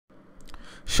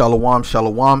Shalom,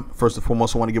 shalom. First and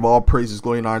foremost, I want to give all praises,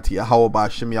 glory, and honor to YAHWAH by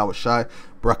Shem YAHWASHI.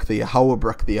 Brak the YAHWAH,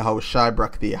 brak the YAHWASHI,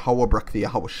 brak the YAHWAH, brak the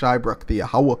YAHWASHI, brak the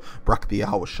YAHWAH, brak the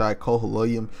YAHWASHI. Kol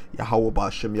Halayim, YAHWAH by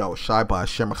Shem YAHWASHI by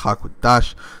Shem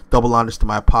HaKakwadash. Double honors to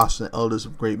my apostles and elders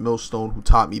of Great Millstone who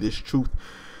taught me this truth.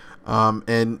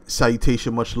 And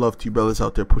salutation, much love to you brothers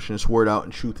out there pushing this word out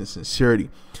in truth and sincerity.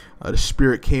 The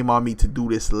Spirit came on me to do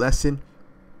this lesson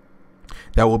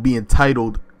that will be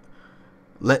entitled,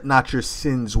 "Let not your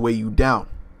sins weigh you down."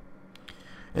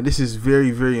 And this is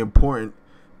very, very important,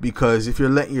 because if you're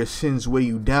letting your sins weigh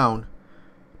you down,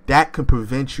 that can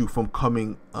prevent you from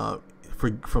coming,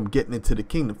 from getting into the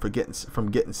kingdom, from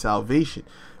getting salvation,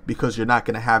 because you're not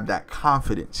going to have that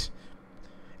confidence.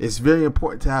 It's very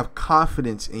important to have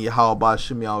confidence in YAHWAH by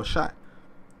Shem YAHWASHI.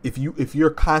 If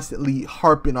you're constantly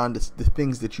harping on the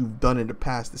things that you've done in the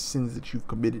past, the sins that you've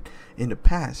committed in the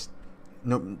past,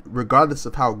 regardless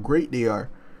of how great they are,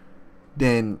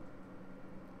 then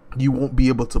you won't be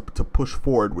able to push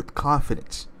forward with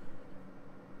confidence.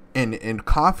 And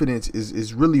confidence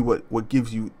is really what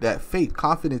gives you that faith.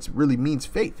 Confidence really means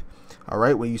faith. All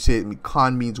right, when you say it,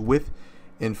 con means with,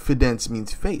 and fidence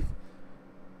means faith.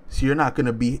 So you're not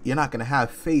gonna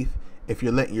have faith if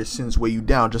you're letting your sins weigh you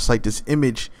down. Just like this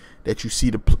image that you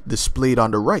see displayed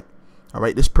on the right. All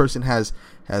right, this person has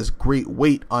great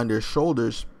weight on their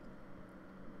shoulders,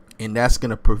 and that's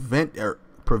gonna prevent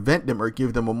them or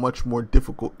give them a much more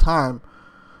difficult time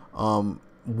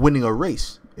winning a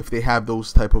race if they have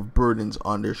those type of burdens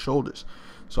on their shoulders.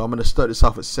 So I'm going to start this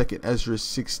off at 2nd Ezra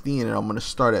 16, and I'm going to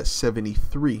start at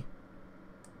 73.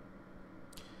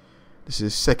 This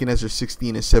is 2nd Ezra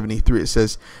 16 and 73. It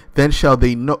says, Then shall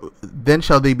they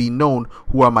be known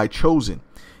who are my chosen,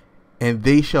 and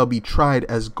they shall be tried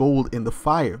as gold in the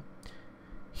fire.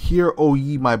 Hear, O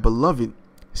ye my beloved,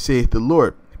 saith the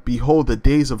Lord. Behold, the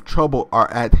days of trouble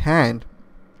are at hand,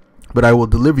 but I will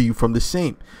deliver you from the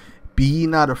same. Be ye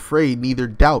not afraid, neither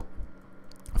doubt,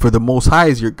 for the Most High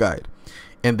is your guide,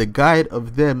 and the guide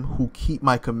of them who keep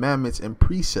my commandments and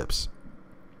precepts,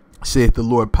 saith the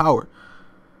Lord power.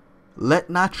 Let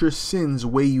not your sins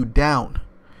weigh you down,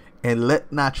 and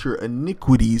let not your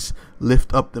iniquities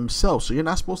lift up themselves. So you're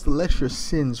not supposed to let your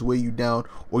sins weigh you down,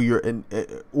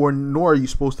 nor are you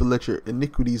supposed to let your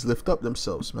iniquities lift up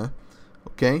themselves, man.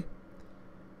 Okay,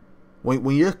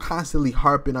 when you're constantly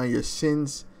harping on your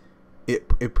sins, it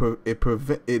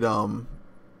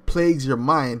plagues your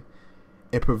mind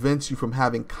and prevents you from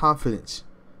having confidence.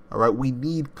 All right, we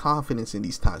need confidence in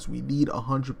these times. We need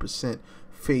 100%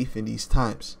 faith in these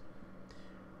times.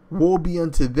 Woe be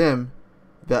unto them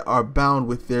that are bound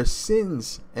with their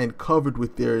sins and covered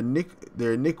with their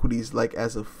iniquities, like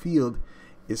as a field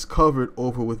is covered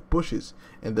over with bushes,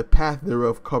 and the path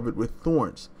thereof covered with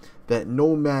thorns, that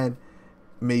no man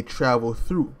may travel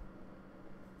through.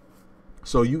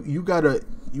 So you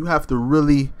have to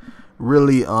really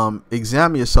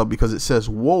examine yourself, because it says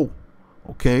woe,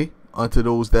 okay, unto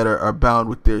those that are bound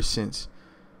with their sins.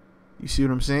 You see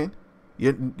what I'm saying?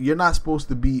 You're not supposed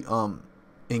to be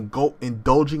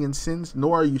indulging in sins,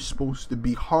 nor are you supposed to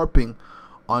be harping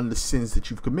on the sins that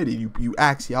you've committed. You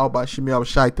ask YAHWAH by Shem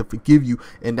YAHWASHI to forgive you,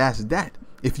 and that's that.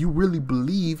 If you really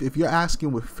believe, if you're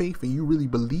asking with faith and you really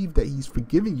believe that he's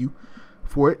forgiving you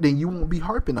for it, then you won't be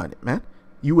harping on it, man.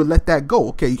 You would let that go.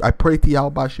 Okay, I pray to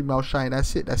YAHWAH by Shem YAHWASHI, and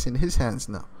that's it. That's in his hands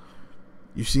now.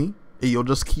 You see? And you'll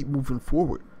just keep moving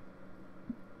forward.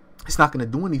 It's not going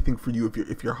to do anything for you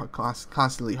if you're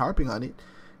constantly harping on it.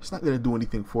 It's not going to do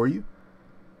anything for you.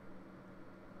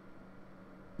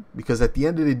 Because at the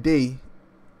end of the day,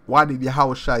 why did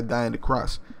YAHWASHI die on the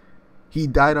cross? He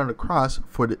died on the cross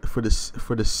for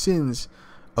the sins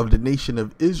of the nation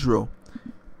of Israel,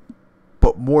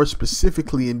 but more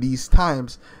specifically in these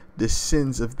times, the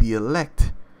sins of the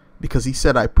elect. Because he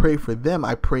said, I pray for them,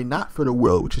 I pray not for the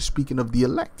world, which is speaking of the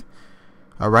elect.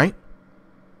 All right?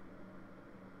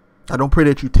 I don't pray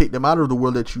that you take them out of the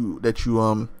world, that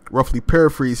you roughly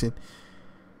paraphrasing,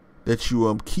 that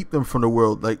you keep them from the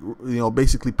world, like,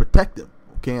 basically protect them.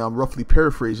 Okay, I'm roughly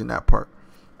paraphrasing that part.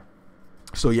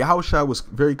 So YAHWASHI was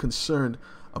very concerned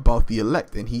about the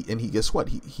elect, and he guess what?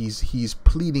 He's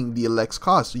pleading the elect's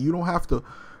cause. So you don't have to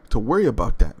worry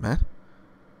about that, man.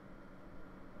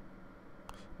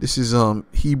 This is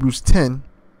Hebrews 10.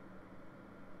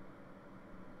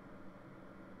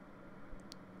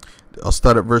 I'll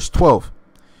start at verse 12.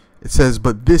 It says,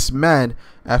 But this man,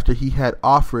 after he had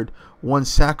offered one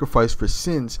sacrifice for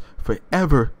sins,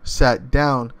 forever sat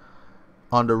down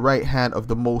on the right hand of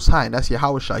the Most High. And that's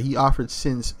YAHWASHI.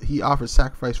 He offered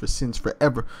sacrifice for sins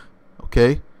forever.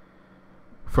 Okay?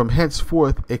 From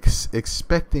henceforth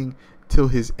expecting till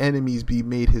his enemies be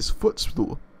made his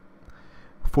footstool.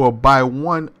 For by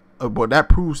one, but that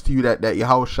proves to you that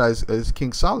YAHWH is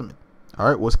King Solomon. All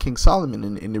right, was King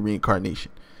Solomon in the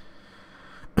reincarnation.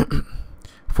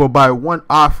 For by one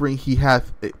offering he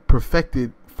hath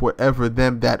perfected forever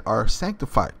them that are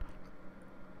sanctified,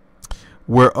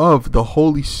 whereof the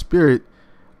Holy Spirit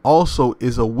also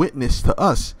is a witness to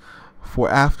us. For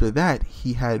after that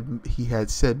he had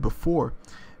said before,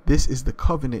 this is the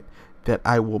covenant that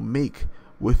I will make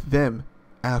with them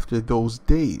after those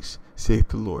days, saith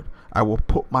the Lord. I will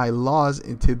put my laws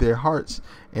into their hearts,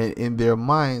 and in their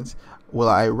minds will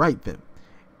I write them,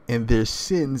 and their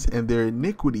sins and their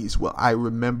iniquities will I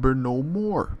remember no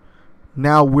more.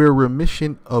 Now where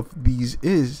remission of these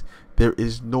is, there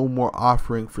is no more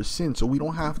offering for sin. So we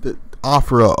don't have to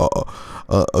offer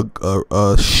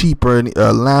a sheep or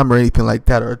a lamb or anything like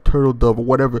that, or a turtle dove or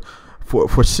whatever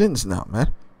for sins now,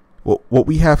 man. What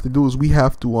we have to do is we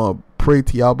have to pray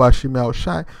to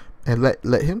YAHWH and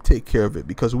let him take care of it,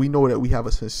 because we know that we have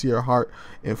a sincere heart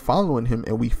in following him,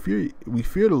 and we fear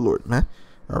the Lord, man.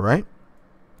 All right,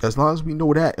 as long as we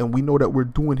know that, and we know that we're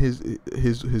doing his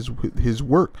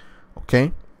work,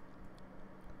 okay,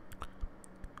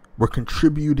 we're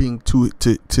contributing to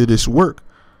this work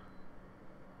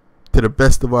to the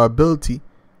best of our ability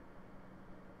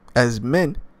as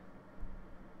men,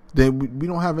 then we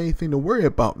don't have anything to worry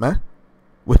about, man,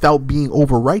 without being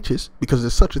over righteous, because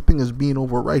there's such a thing as being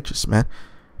over righteous, man.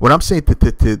 When I'm saying to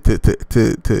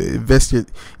invest your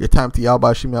time to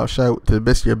YAHWH to the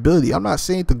best of your ability, I'm not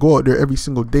saying to go out there every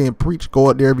single day and preach, go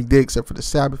out there every day except for the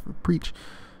Sabbath and preach,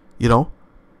 you know,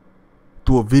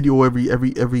 do a video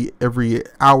every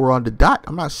hour on the dot.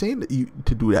 I'm not saying that you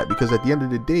to do that, because at the end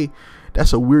of the day,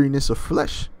 that's a weariness of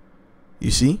flesh,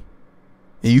 you see,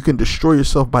 and you can destroy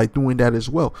yourself by doing that as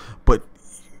well. But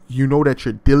you know that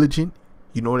you're diligent,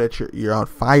 you know that you're on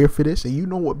fire for this, and you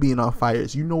know what being on fire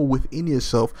is. You know within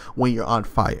yourself when you're on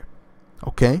fire.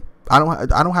 Okay, I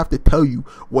don't have to tell you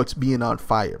what's being on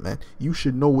fire, man. You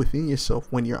should know within yourself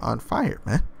when you're on fire,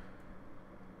 man.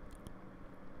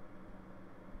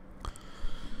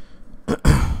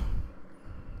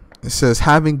 It says,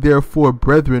 having therefore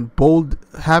boldness,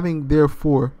 having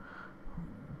therefore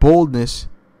boldness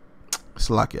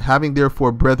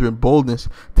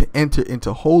to enter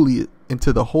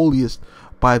into the holiest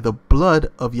by the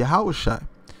blood of YAHWH,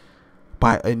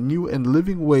 by a new and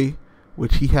living way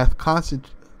which he hath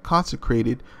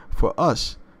consecrated for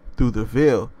us through the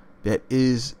veil, that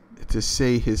is to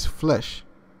say his flesh.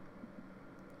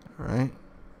 All right.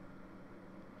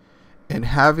 And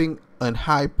having an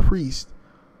high priest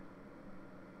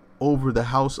over the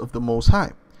house of the Most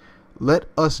High, let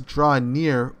us draw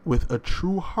near with a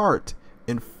true heart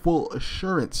in full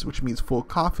assurance, which means full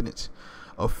confidence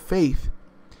of faith,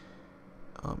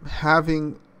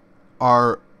 having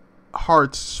our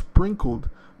hearts sprinkled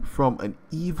from an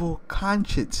evil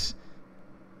conscience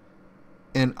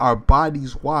and our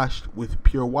bodies washed with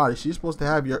pure water. So you're supposed to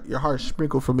have your heart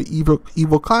sprinkled from an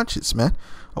evil conscience, man.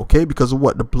 Okay, because of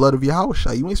what? The blood of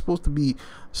YAHWH. You ain't supposed to be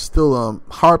still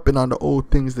harping on the old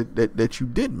things that you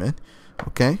did, man.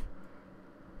 Okay.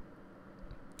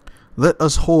 Let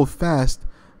us hold fast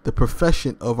the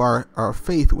profession of our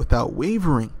faith without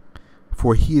wavering,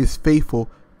 for he is faithful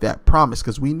that promise.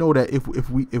 Because we know that if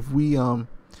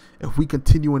we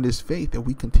continue in this faith, if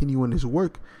we continue in this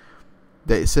work,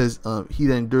 that it says he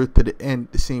that endureth to the end,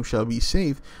 the same shall be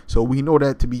saved. So we know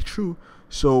that to be true.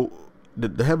 So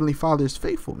the Heavenly Father is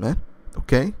faithful, man.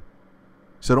 Okay,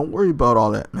 so don't worry about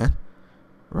all that, man.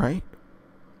 Right?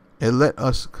 And let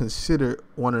us consider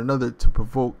one another to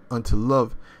provoke unto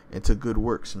love and to good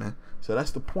works, man. So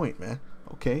that's the point, man.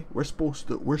 Okay, we're supposed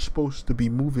to be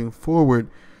moving forward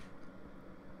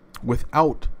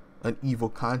without an evil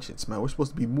conscience, man. We're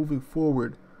supposed to be moving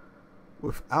forward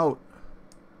without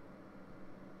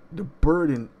the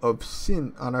burden of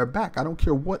sin on our back. I don't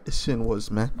care what the sin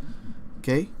was, man.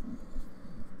 Okay,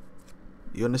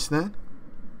 you understand?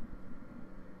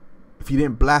 If you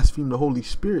didn't blaspheme the Holy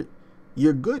Spirit,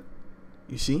 you're good.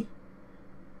 You see?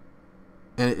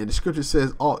 And the scripture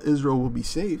says all Israel will be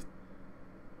saved.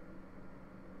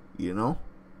 You know?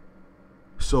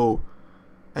 So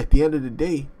at the end of the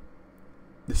day,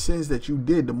 the sins that you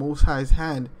did, the Most High's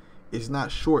hand is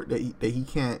not short that he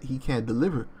can't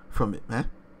deliver from it, man.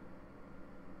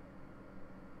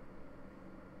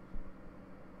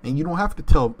 And you don't have to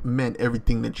tell men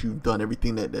everything that you've done,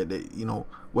 everything that you know,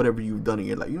 whatever you've done in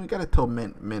your life. You ain't gotta tell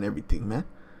men everything, man.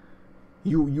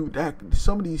 That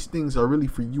some of these things are really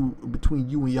for you, between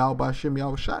you and Yahweh Shem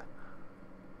YAHWH.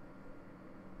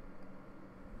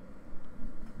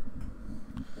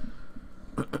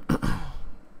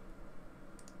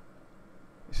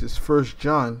 This is 1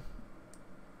 John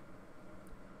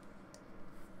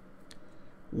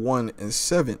 1 and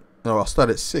 7. No, I'll start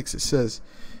at 6. It says,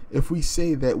 if we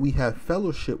say that we have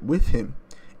fellowship with him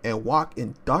and walk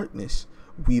in darkness,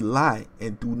 we lie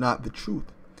and do not the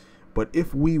truth. But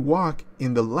if we walk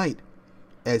in the light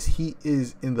as he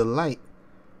is in the light,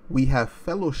 we have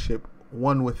fellowship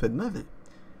one with another,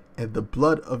 and the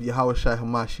blood of Yahawashi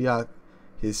HaMashiach,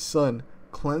 his son,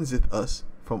 cleanseth us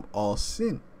from all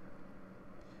sin.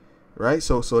 Right?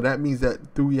 So that means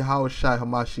that through Yahawashi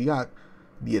HaMashiach,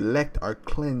 the elect are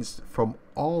cleansed from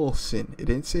all sin. It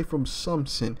didn't say from some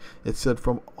sin. It said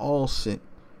from all sin.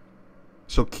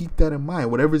 So keep that in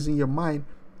mind. Whatever's in your mind,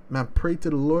 man, pray to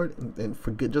the Lord and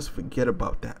forget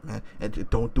about that, man. And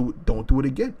don't do it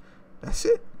again. That's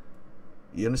it.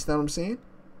 You understand what I'm saying?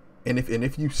 And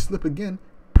if you slip again,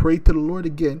 pray to the Lord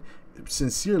again,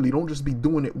 sincerely. Don't just be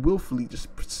doing it willfully. Just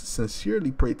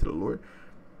sincerely pray to the Lord.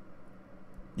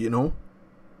 You know,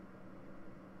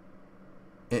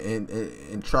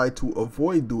 and try to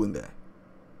avoid doing that,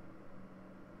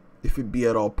 if it be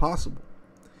at all possible.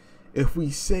 If we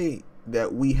say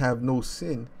that we have no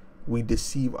sin, we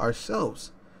deceive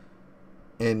ourselves,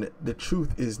 and the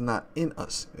truth is not in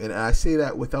us. And I say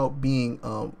that without being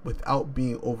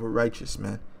over righteous,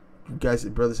 man. You guys,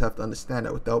 brothers, have to understand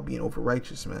that, without being over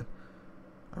righteous, man.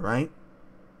 All right.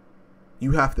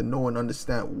 You have to know and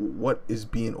understand what is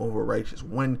being over righteous.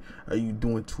 When are you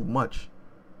doing too much?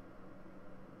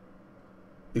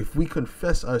 If we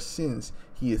confess our sins,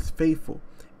 he is faithful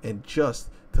and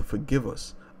just to forgive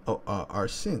us our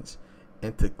sins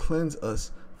and to cleanse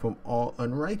us from all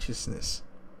unrighteousness.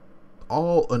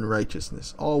 All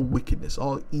unrighteousness, all wickedness,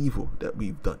 all evil that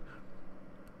we've done.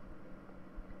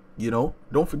 You know,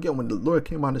 don't forget, when the Lord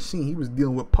came on the scene, he was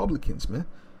dealing with publicans, man.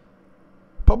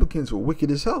 Publicans were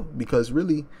wicked as hell, because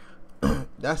really,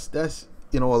 that's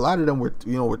you know, a lot of them were,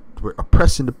 you know, were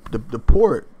oppressing the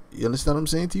poor. You understand what I'm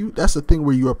saying to you? That's the thing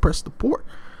where you oppress the poor.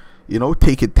 You know,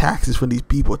 taking taxes from these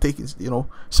people, taking, you know,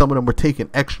 some of them were taking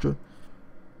extra.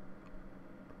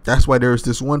 That's why there's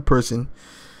this one person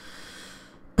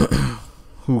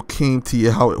who came to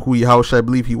Yahawashi, I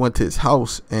believe he went to his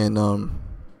house, and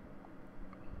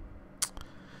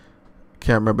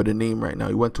can't remember the name right now.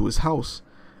 He went to his house,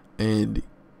 and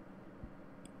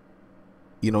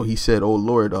you know, he said, "Oh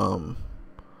Lord,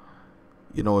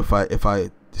 you know, if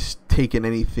I taken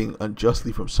anything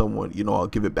unjustly from someone, you know, I'll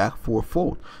give it back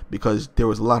fourfold," because there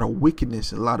was a lot of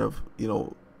wickedness and a lot of, you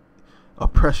know,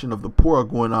 oppression of the poor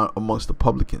going on amongst the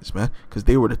publicans, man, because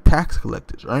they were the tax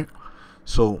collectors, right?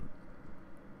 So,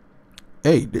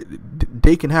 hey,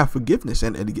 they can have forgiveness,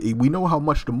 and we know how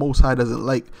much the Most High doesn't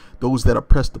like those that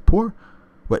oppress the poor,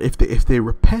 but if they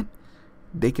repent,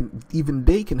 they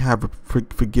can have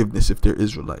forgiveness if they're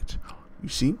Israelites. You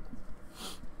see,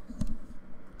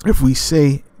 if we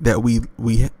say that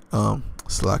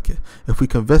if we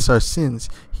confess our sins,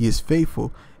 he is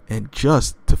faithful and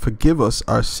just to forgive us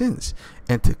our sins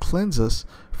and to cleanse us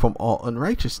from all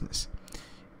unrighteousness.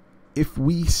 If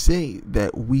we say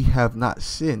that we have not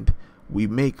sinned, we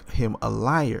make him a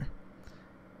liar,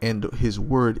 and his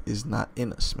word is not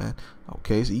in us, man.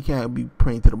 Okay, so you can't be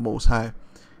praying to the Most High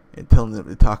and telling them,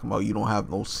 to talking about you don't have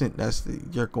no sin.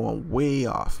 You're going way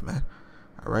off, man.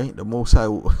 All right, the Most High,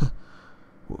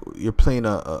 you're playing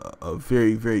a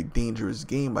very, very dangerous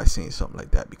game by saying something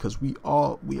like that, because we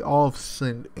all have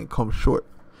sinned and come short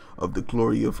of the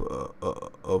glory of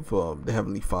the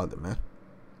Heavenly Father, man.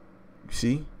 You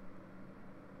see,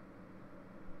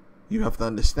 you have to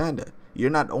understand that you're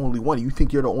not the only one. You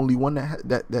think you're the only one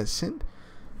that sinned?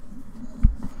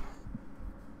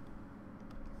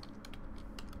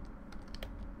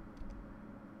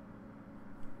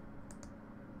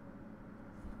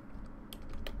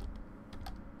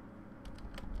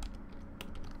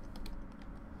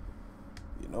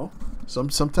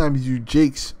 Sometimes you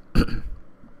jakes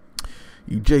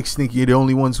think you're the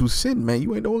only ones who sin, man.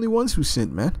 You ain't the only ones who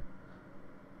sin, man.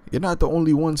 You're not the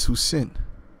only ones who sin.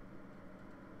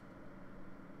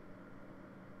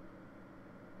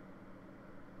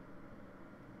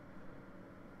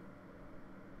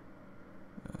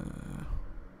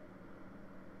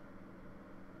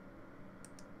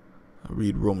 I'll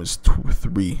read Romans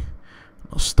 2:3.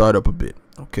 I'll start up a bit,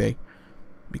 okay?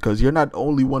 Because you're not the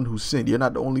only one who sinned. You're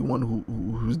not the only one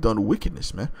who's done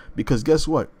wickedness, man. Because guess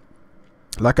what?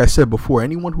 Like I said before,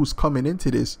 anyone who's coming into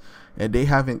this and they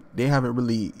haven't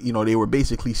really, you know, they were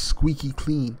basically squeaky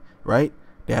clean, right?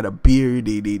 They had a beard.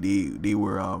 They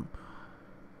were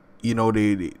you know,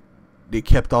 they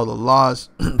kept all the laws.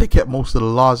 They kept most of the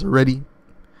laws already,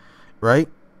 right?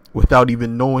 Without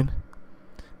even knowing.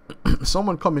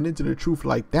 Someone coming into the truth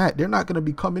like that, they're not going to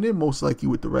be coming in most likely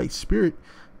with the right spirit,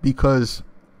 because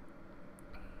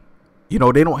you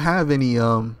know, they don't have any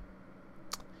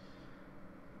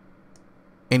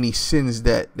sins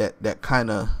that kind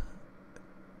of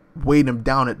weigh them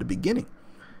down at the beginning,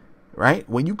 right?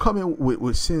 When you come in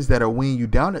with sins that are weighing you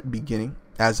down at the beginning,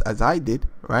 as I did,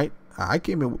 right? I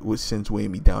came in with sins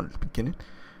weighing me down at the beginning.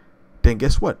 Then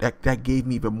guess what? That gave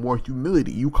me even more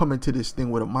humility. You come into this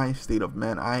thing with a mind state of,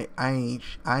 man, I ain't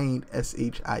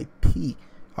shit.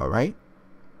 All right.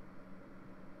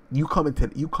 You come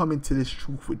into this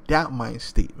truth with that mind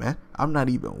state, man. I'm not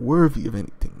even worthy of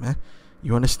anything, man.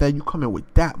 You understand? You come in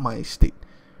with that mind state.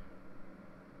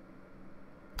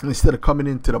 And instead of coming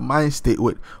into the mind state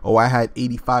with, oh, I had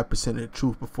 85% of the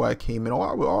truth before I came in.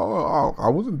 I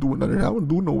wasn't doing none of that. I wasn't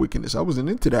doing no wickedness. I wasn't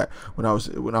into that when I was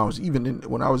in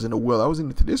the world. I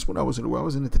wasn't into this when I was in the world. I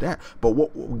wasn't into that.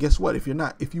 But guess what? If you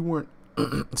weren't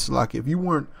it's like if you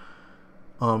weren't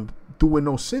doing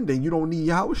no sin, then you don't need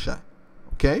YAHWASHI.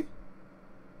 Okay?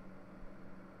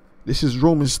 This is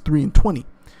Romans 3:20.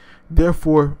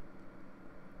 Therefore,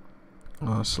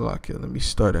 let me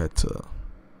start at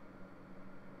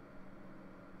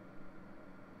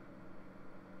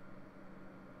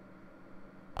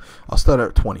I'll start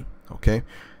at 20. Okay?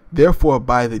 Therefore,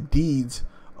 by the deeds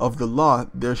of the law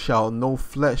there shall no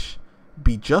flesh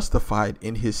be justified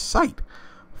in his sight,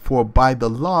 for by the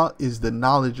law is the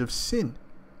knowledge of sin.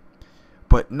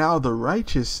 But now the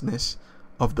righteousness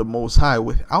of the Most High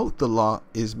without the law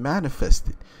is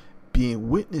manifested, being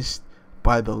witnessed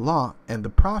by the law and the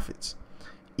prophets,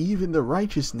 even the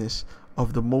righteousness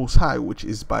of the Most High, which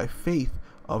is by faith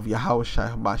of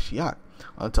Yahawashi HaMashiach,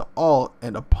 unto all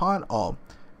and upon all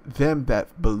them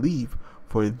that believe,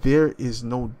 for there is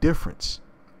no difference.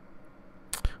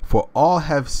 For all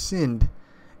have sinned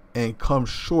and come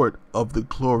short of the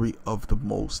glory of the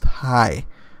Most High,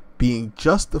 being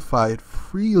justified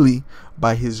freely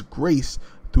by his grace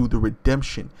through the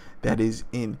redemption that is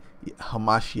in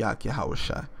Hamashiach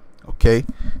Yahawashi. Okay,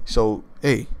 so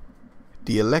hey,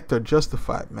 the elect are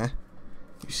justified, man.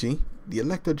 You see, the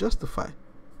elect are justified,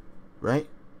 right?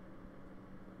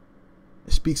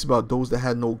 It speaks about those that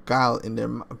had no guile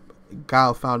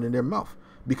found in their mouth,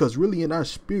 because really in our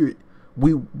spirit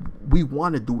we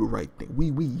want to do the right thing.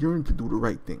 We yearn to do the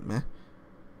right thing, man.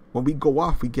 When we go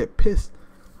off, we get pissed,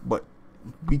 but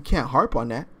we can't harp on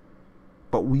that.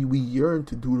 But we yearn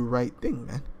to do the right thing,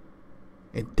 man.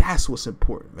 And that's what's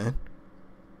important, man.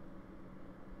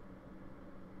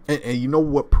 And you know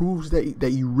what proves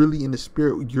that you really in the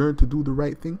spirit yearn to do the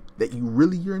right thing? That you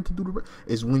really yearn to do the right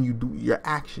is when you do your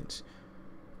actions.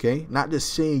 Okay? Not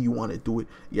just saying you want to do it.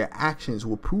 Your actions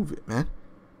will prove it, man.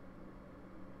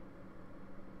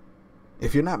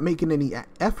 If you're not making any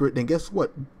effort, then guess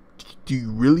what? Are you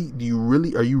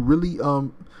really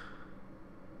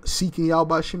seeking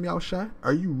Yahweh Shem Yahushai?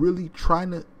 Are you really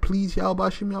trying to please Yahweh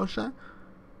Shem Yahushai?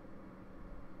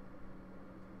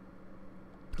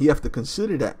 You have to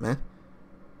consider that, man.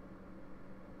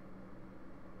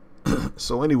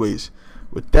 So anyways,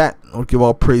 with that, I'll give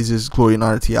all praises, glory, and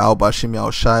honor to Yahweh Shem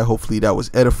Yahushai. Hopefully that was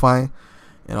edifying.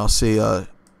 And I'll say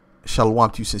shalom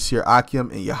to you, sincere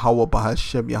Akim, and Yahawah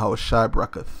Bahashem Yahawashi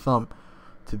Barakathum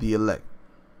to the elect.